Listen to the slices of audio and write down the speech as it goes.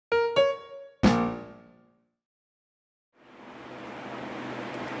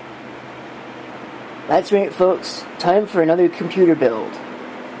That's right, folks. Time for another computer build.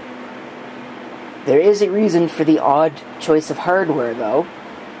 There is a reason for the odd choice of hardware, though,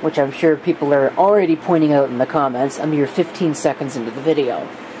 which I'm sure people are already pointing out in the comments a mere 15 seconds into the video.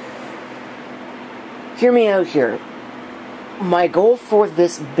 Hear me out here. My goal for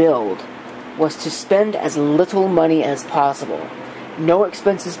this build was to spend as little money as possible. No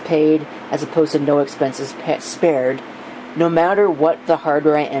expenses paid, as opposed to no expenses spared, no matter what the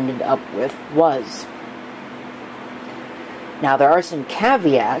hardware I ended up with was. Now, there are some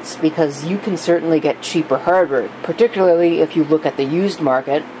caveats, because you can certainly get cheaper hardware, particularly if you look at the used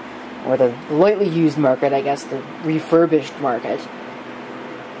market, or the lightly used market, I guess, the refurbished market.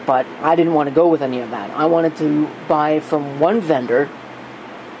 But I didn't want to go with any of that. I wanted to buy from one vendor,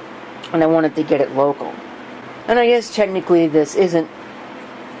 and I wanted to get it local. And I guess technically this isn't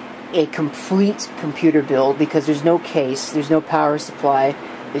a complete computer build, because there's no case, there's no power supply,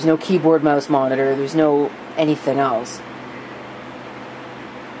 there's no keyboard mouse monitor, there's no anything else.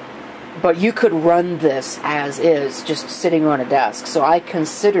 But you could run this as is, just sitting on a desk. So I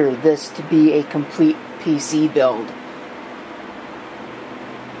consider this to be a complete PC build.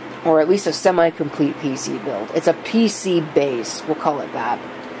 Or at least a semi-complete PC build. It's a PC base, we'll call it that.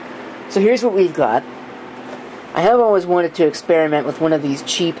 So here's what we've got. I have always wanted to experiment with one of these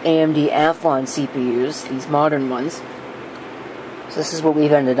cheap AMD Athlon CPUs, these modern ones. So this is what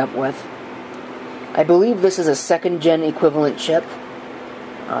we've ended up with. I believe this is a second-gen equivalent chip.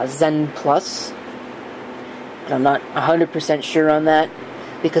 Zen Plus. And I'm not 100% sure on that,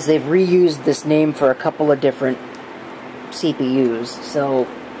 because they've reused this name for a couple of different CPUs, so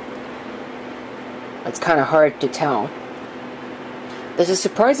it's kind of hard to tell. This is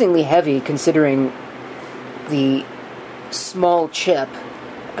surprisingly heavy considering the small chip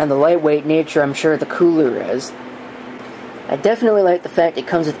and the lightweight nature I'm sure the cooler is. I definitely like the fact it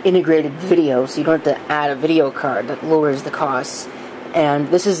comes with integrated video, so you don't have to add a video card. That lowers the costs. And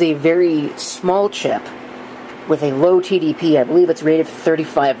this is a very small chip with a low TDP. I believe it's rated for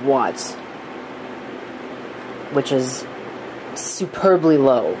 35 watts, which is superbly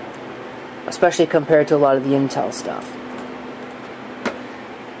low, especially compared to a lot of the Intel stuff.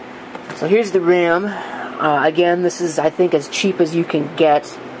 So here's the RAM. Again, this is, I think, as cheap as you can get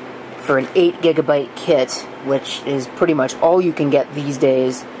for an 8GB kit, which is pretty much all you can get these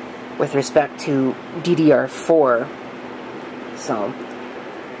days with respect to DDR4. So,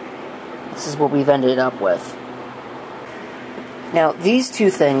 this is what we've ended up with. Now, these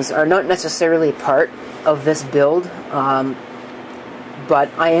two things are not necessarily part of this build, but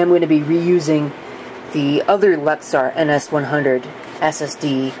I am going to be reusing the other Lexar NS100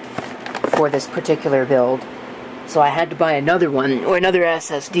 SSD for this particular build. So I had to buy another one, or another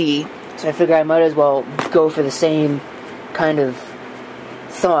SSD, so I figure I might as well go for the same kind of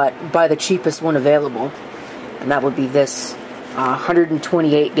thought, buy the cheapest one available, and that would be this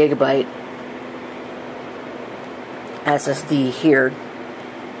 128GB SSD here.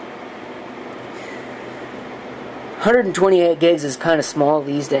 128 gigs is kind of small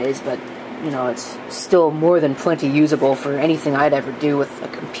these days, but you know, it's still more than plenty usable for anything I'd ever do with a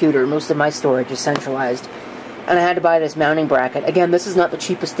computer. Most of my storage is centralized. And I had to buy this mounting bracket. Again, this is not the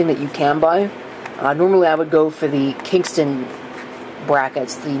cheapest thing that you can buy. Normally I would go for the Kingston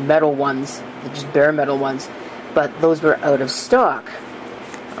brackets, the metal ones, the just bare metal ones, but those were out of stock.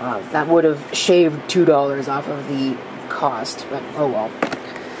 That would have shaved $2 off of the cost, but oh well.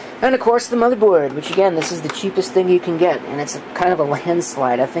 And of course the motherboard, which again, this is the cheapest thing you can get, and it's kind of a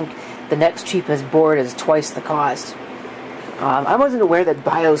landslide. I think the next cheapest board is twice the cost. I wasn't aware that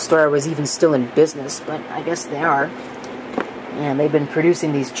BioStar was even still in business, but I guess they are. And they've been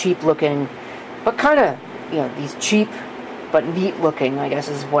producing these cheap looking, but kind of, you know, these cheap but neat looking, I guess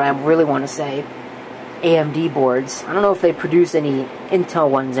is what I really want to say, AMD boards. I don't know if they produce any Intel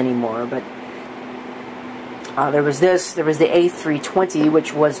ones anymore, but there was this, there was the A320,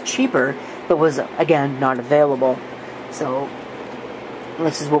 which was cheaper, but was, again, not available. So,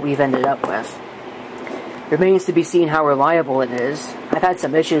 this is what we've ended up with. Remains to be seen how reliable it is. I've had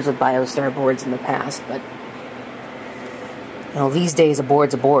some issues with BioStar boards in the past, but you know, these days a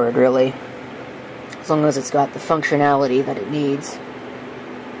board's a board, really. As long as it's got the functionality that it needs.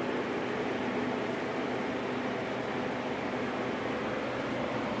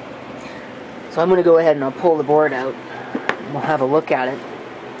 So I'm going to go ahead and I'll pull the board out, and we'll have a look at it.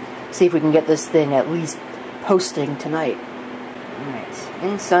 See if we can get this thing at least posting tonight. Alright,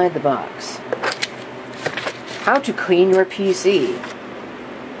 inside the box. How to clean your PC.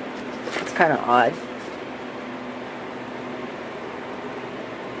 It's kind of odd.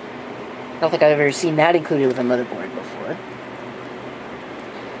 I don't think I've ever seen that included with a motherboard before.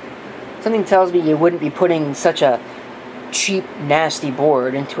 Something tells me you wouldn't be putting such a cheap, nasty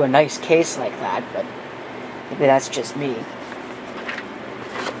board into a nice case like that, but maybe that's just me.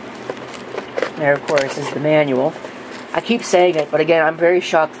 There, of course, is the manual. I keep saying it, but again, I'm very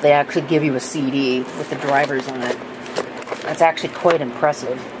shocked that they actually give you a CD with the drivers on it. That's actually quite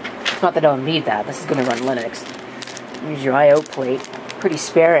impressive. Not that I don't need that. This is going to run Linux. Use your I/O plate. Pretty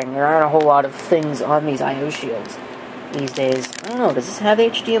sparing. There aren't a whole lot of things on these I/O shields these days. I don't know. Does this have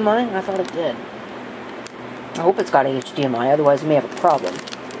HDMI? I thought it did. I hope it's got HDMI. Otherwise, we may have a problem.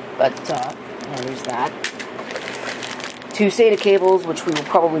 But yeah, there's that. 2 SATA cables, which we will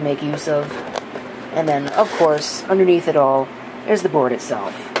probably make use of. And then, of course, underneath it all, is the board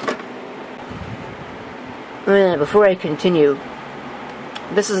itself. And before I continue,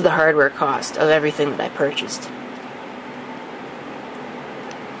 this is the hardware cost of everything that I purchased.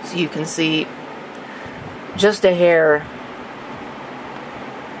 So you can see just a hair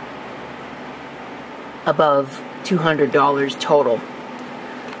above $200 total.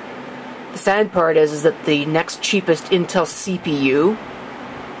 The sad part is that the next cheapest Intel CPU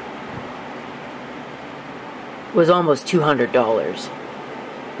was almost $200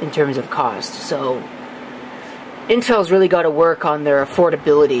 in terms of cost. So Intel's really got to work on their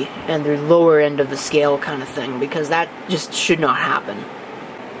affordability and their lower end of the scale kind of thing, because that just should not happen.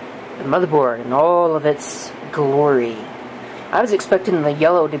 The motherboard in all of its glory. I was expecting the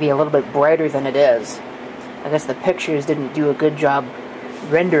yellow to be a little bit brighter than it is. I guess the pictures didn't do a good job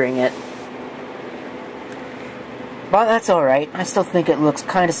rendering it. But that's alright. I still think it looks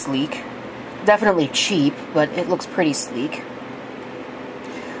kind of sleek. Definitely cheap, but it looks pretty sleek.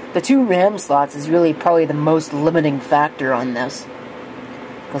 The 2 RAM slots is really probably the most limiting factor on this,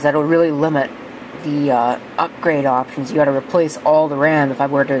 because that'll really limit the upgrade options. You gotta replace all the RAM if I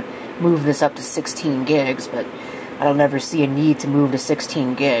were to move this up to 16 gigs, but I don't ever see a need to move to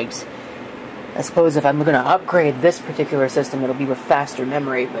 16 gigs. I suppose if I'm going to upgrade this particular system, it'll be with faster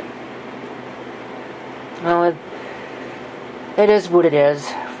memory, but well, it is what it is.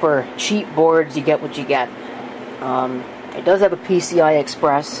 For cheap boards, you get what you get. It does have a PCI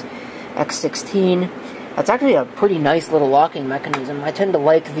Express X16. That's actually a pretty nice little locking mechanism. I tend to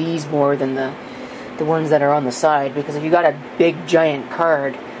like these more than the ones that are on the side, because if you got a big giant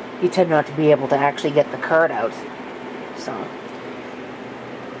card, you tend not to be able to actually get the card out. So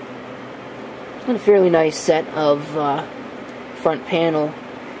it's got a fairly nice set of front panel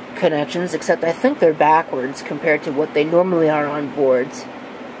connections, except I think they're backwards compared to what they normally are on boards.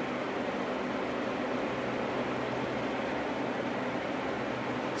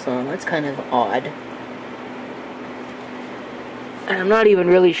 So that's kind of odd. And I'm not even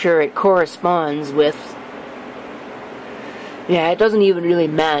really sure it corresponds with... Yeah, it doesn't even really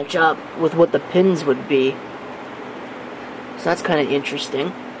match up with what the pins would be. So that's kind of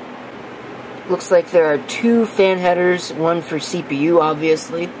interesting. Looks like there are 2 fan headers, one for CPU,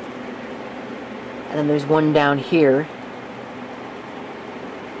 obviously. And then there's one down here.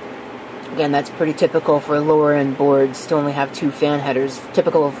 Again, that's pretty typical for lower-end boards to only have 2 fan headers.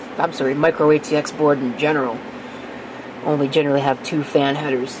 Typical of, I'm sorry, micro ATX board in general only generally have 2 fan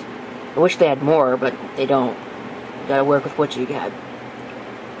headers. I wish they had more, but they don't. You gotta work with what you got.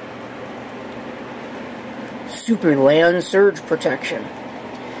 Super LAN surge protection.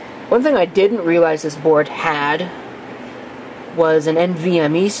 One thing I didn't realize this board had was an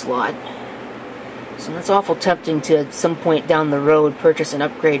NVMe slot. So that's awful tempting to, at some point down the road, purchase an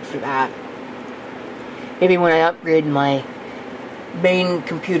upgrade for that. Maybe when I upgrade my main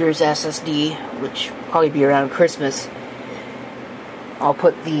computer's SSD, which will probably be around Christmas, I'll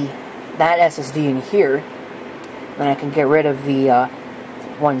put that SSD in here, then I can get rid of the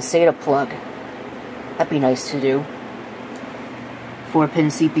one SATA plug. That'd be nice to do. 4-pin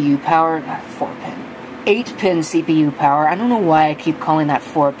CPU power, 8-pin CPU power. I don't know why I keep calling that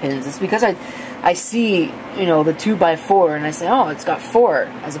 4 pins. It's because I see, you know, the 2x4 and I say, oh, it's got 4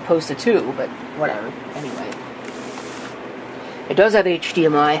 as opposed to 2, but whatever. Anyway. It does have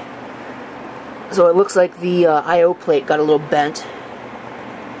HDMI, so it looks like the I/O plate got a little bent.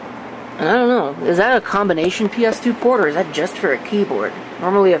 And I don't know, is that a combination PS2 port or is that just for a keyboard?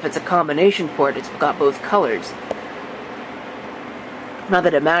 Normally if it's a combination port, it's got both colors. Not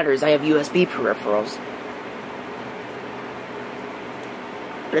that it matters, I have USB peripherals.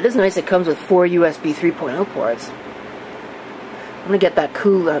 But it is nice it comes with 4 USB 3.0 ports. I'm gonna get that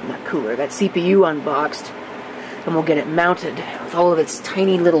that CPU unboxed, and we'll get it mounted with all of its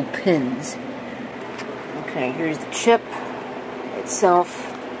tiny little pins. Okay, here's the chip itself.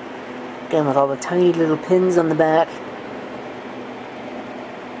 Again, with all the tiny little pins on the back.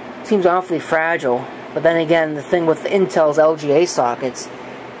 Seems awfully fragile, but then again, the thing with Intel's LGA sockets,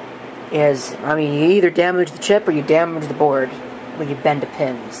 is, I mean, you either damage the chip or you damage the board when you bend a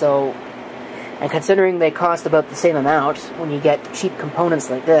pin. So, and considering they cost about the same amount when you get cheap components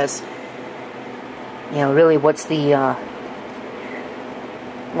like this, you know, really, what's the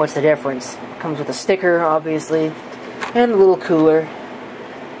difference? It comes with a sticker, obviously, and a little cooler.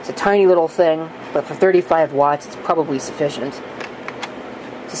 It's a tiny little thing, but for 35 watts, it's probably sufficient.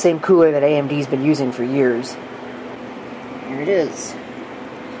 It's the same cooler that AMD's been using for years. Here it is,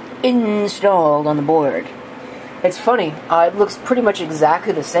 installed on the board. It's funny, it looks pretty much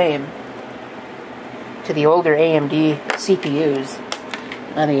exactly the same to the older AMD CPUs.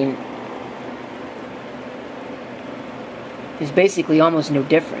 I mean, there's basically almost no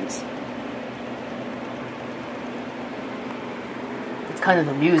difference. It's kind of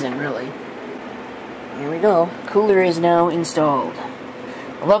amusing, really. Here we go. Cooler is now installed.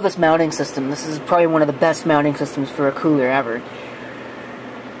 I love this mounting system. This is probably one of the best mounting systems for a cooler ever.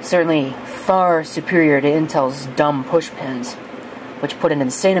 Certainly far superior to Intel's dumb push pins, which put an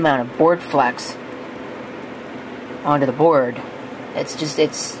insane amount of board flex onto the board. It's just,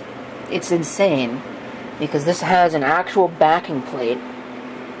 it's insane, because this has an actual backing plate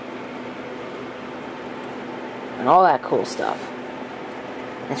and all that cool stuff.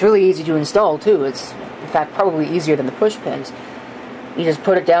 It's really easy to install too. It's, in fact, probably easier than the push pins. You just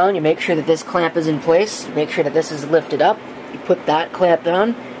put it down, you make sure that this clamp is in place, you make sure that this is lifted up, you put that clamp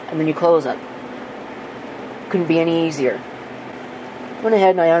down, and then you close it. Couldn't be any easier. Went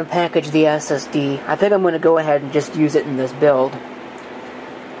ahead and I unpackaged the SSD. I think I'm going to go ahead and just use it in this build,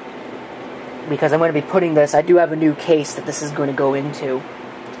 because I'm going to be putting this, I do have a new case that this is going to go into,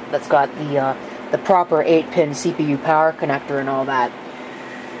 that's got the proper 8-pin CPU power connector and all that.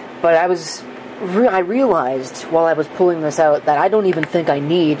 But I realized while I was pulling this out that I don't even think I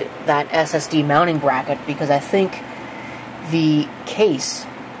need that SSD mounting bracket, because I think the case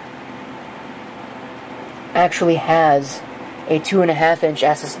actually has a 2.5-inch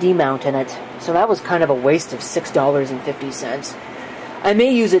SSD mount in it, so that was kind of a waste of $6.50. I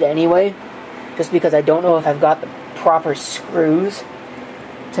may use it anyway, just because I don't know if I've got the proper screws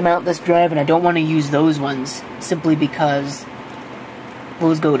to mount this drive, and I don't want to use those ones simply because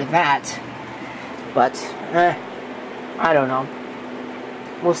those go to that. But, I don't know.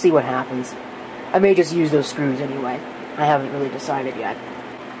 We'll see what happens. I may just use those screws anyway. I haven't really decided yet.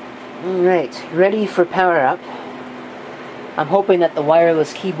 Alright, ready for power up. I'm hoping that the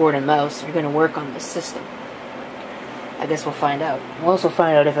wireless keyboard and mouse are going to work on this system. I guess we'll find out. We'll also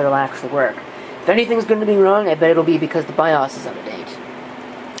find out if it'll actually work. If anything's going to be wrong, I bet it'll be because the BIOS is out of date.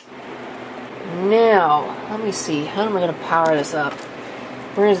 Now, let me see. How am I going to power this up?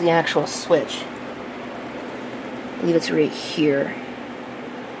 Where is the actual switch? I believe it's right here.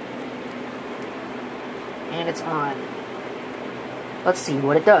 And it's on. Let's see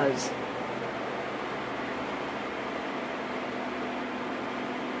what it does.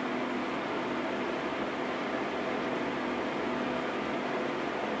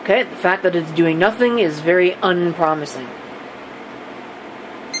 Okay, the fact that it's doing nothing is very unpromising.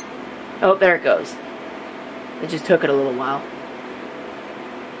 Oh, there it goes. It just took it a little while.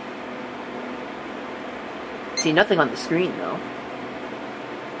 See, nothing on the screen, though.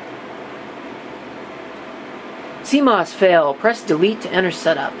 CMOS fail. Press delete to enter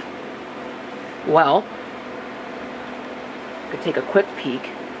setup. Well, could take a quick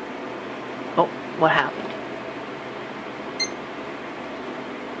peek. Oh, what happened?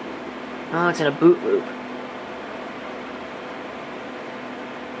 Oh, it's in a boot loop.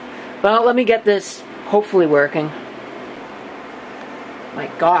 Well, let me get this hopefully working. My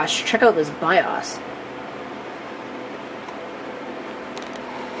gosh, check out this BIOS.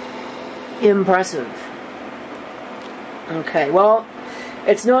 Impressive. Okay, well,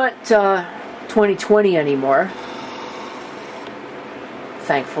 it's not 2020 anymore,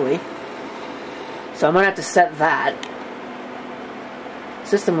 thankfully. So I'm going to have to set that.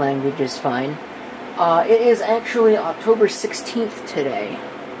 System language is fine. It is actually October 16th today.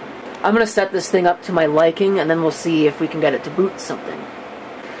 I'm going to set this thing up to my liking, and then we'll see if we can get it to boot something.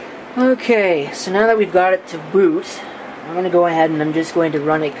 Okay, so now that we've got it to boot, I'm going to go ahead and I'm just going to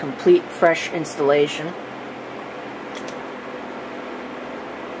run a complete fresh installation.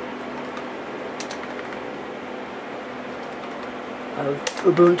 Of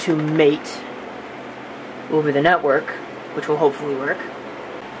Ubuntu Mate over the network, which will hopefully work.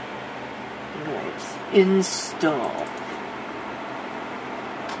 Alright, install.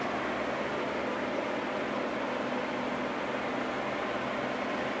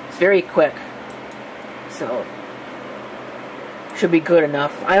 It's very quick, so should be good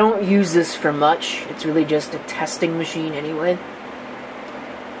enough. I don't use this for much. It's really just a testing machine anyway.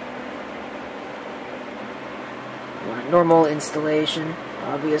 normal installation,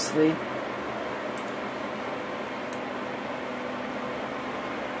 obviously.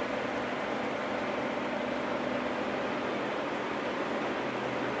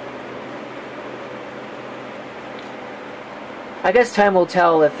 I guess time will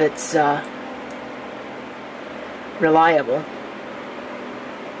tell if it's reliable.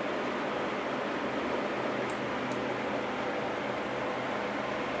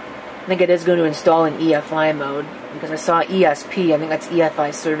 I think it is going to install in EFI mode, because I saw ESP, I think that's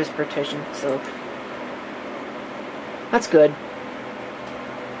EFI service partition, so that's good.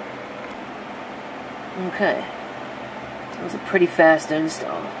 Okay, that was a pretty fast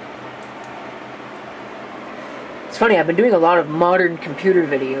install. It's funny, I've been doing a lot of modern computer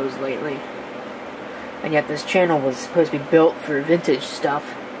videos lately, and yet this channel was supposed to be built for vintage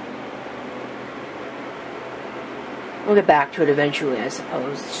stuff. We'll get back to it eventually, I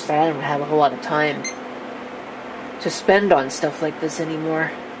suppose. It's just that I don't have a whole lot of time to spend on stuff like this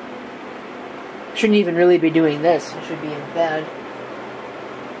anymore. Shouldn't even really be doing this. I should be in bed.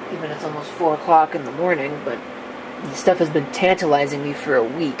 Even it's almost 4 o'clock in the morning, but this stuff has been tantalizing me for a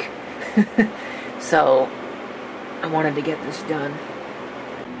week. So, I wanted to get this done.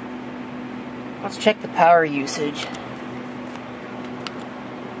 Let's check the power usage.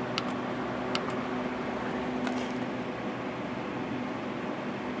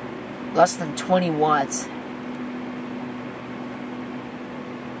 Less than 20 watts.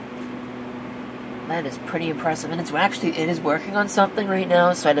 That is pretty impressive, and it is working on something right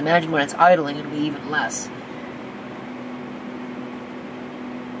now, so I'd imagine when it's idling it'll be even less.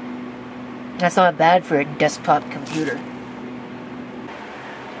 That's not bad for a desktop computer.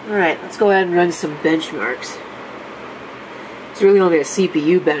 Alright, let's go ahead and run some benchmarks. It's really only a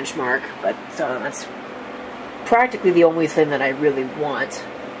CPU benchmark, but that's practically the only thing that I really want.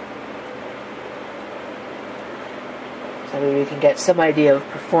 So maybe we can get some idea of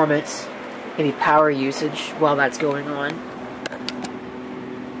performance, maybe power usage while that's going on.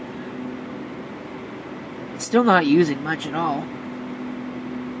 It's still not using much at all.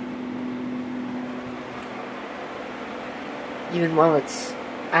 Even while it's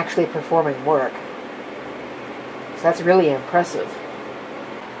actually performing work. So that's really impressive.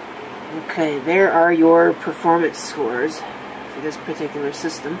 Okay, there are your performance scores for this particular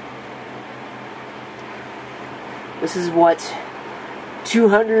system. This is what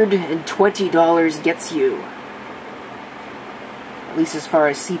 $220 gets you. At least as far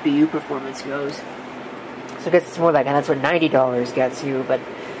as CPU performance goes. So I guess it's more like, and that's what $90 gets you, but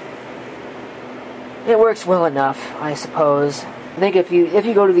it works well enough, I suppose. I think if you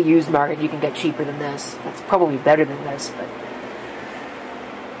go to the used market, you can get cheaper than this. That's probably better than this, but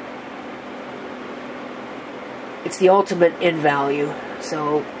it's the ultimate in value.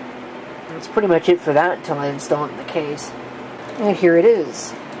 So that's pretty much it for that until I install it in the case. And here it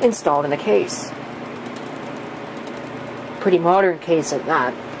is, installed in the case. Pretty modern case at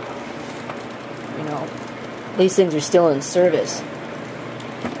that. You know, these things are still in service.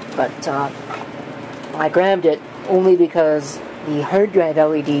 But I grabbed it only because the hard drive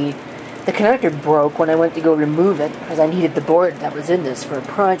LED, the connector broke when I went to go remove it because I needed the board that was in this for a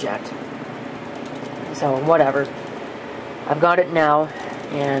project. So whatever. I've got it now,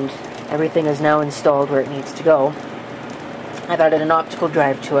 and everything is now installed where it needs to go. I've added an optical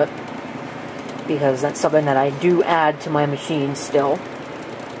drive to it because that's something that I do add to my machine still.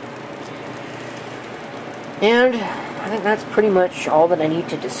 And I think that's pretty much all that I need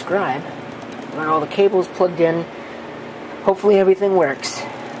to describe. Got all the cables plugged in. Hopefully everything works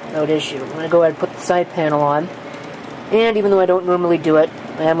without issue. I'm going to go ahead and put the side panel on. And even though I don't normally do it,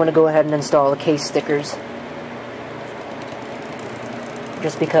 I am going to go ahead and install the case stickers.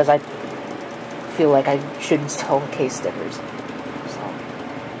 Just because I feel like I should install the case stickers. So,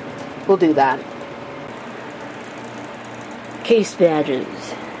 we'll do that. Case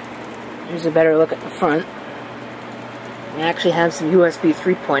badges. Here's a better look at the front. We actually have some USB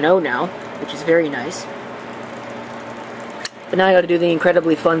 3.0 now, which is very nice. But now I gotta do the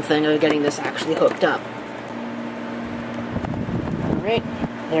incredibly fun thing of getting this actually hooked up. Alright,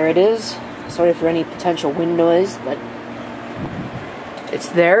 there it is. Sorry for any potential wind noise, but it's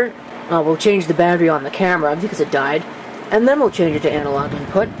there. We'll change the battery on the camera because it died, and then we'll change it to analog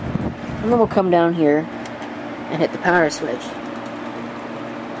input, and then we'll come down here and hit the power switch.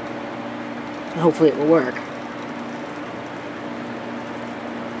 And hopefully it will work.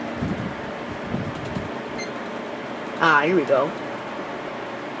 Ah, here we go.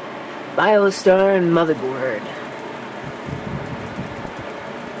 BioStar and motherboard.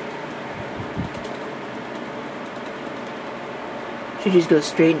 Should just go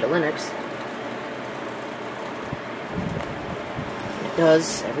straight into Linux.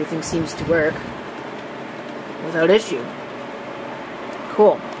 does. Everything seems to work without issue.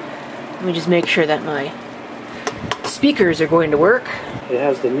 Cool. Let me just make sure that my speakers are going to work. It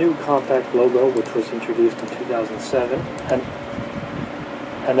has the new compact logo, which was introduced in 2007,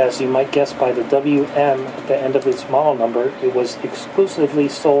 and as you might guess by the WM at the end of its model number, it was exclusively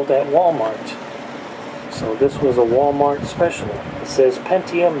sold at Walmart. So this was a Walmart special. It says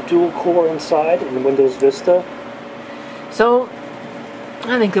Pentium dual core inside in Windows Vista. So,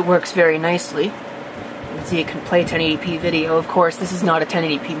 I think it works very nicely. You can see it can play 1080p video. Of course, this is not a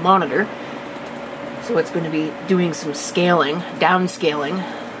 1080p monitor, so it's going to be doing some scaling, downscaling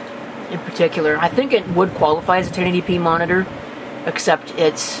in particular. I think it would qualify as a 1080p monitor, except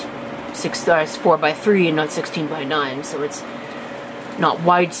it's 4:3 and not 16:9, so it's not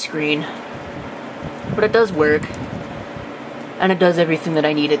widescreen. But it does work, and it does everything that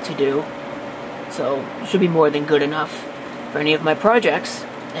I need it to do, so it should be more than good enough for any of my projects.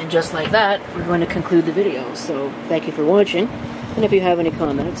 And just like that, we're going to conclude the video. So thank you for watching, and if you have any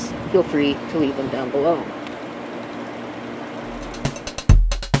comments, feel free to leave them down below.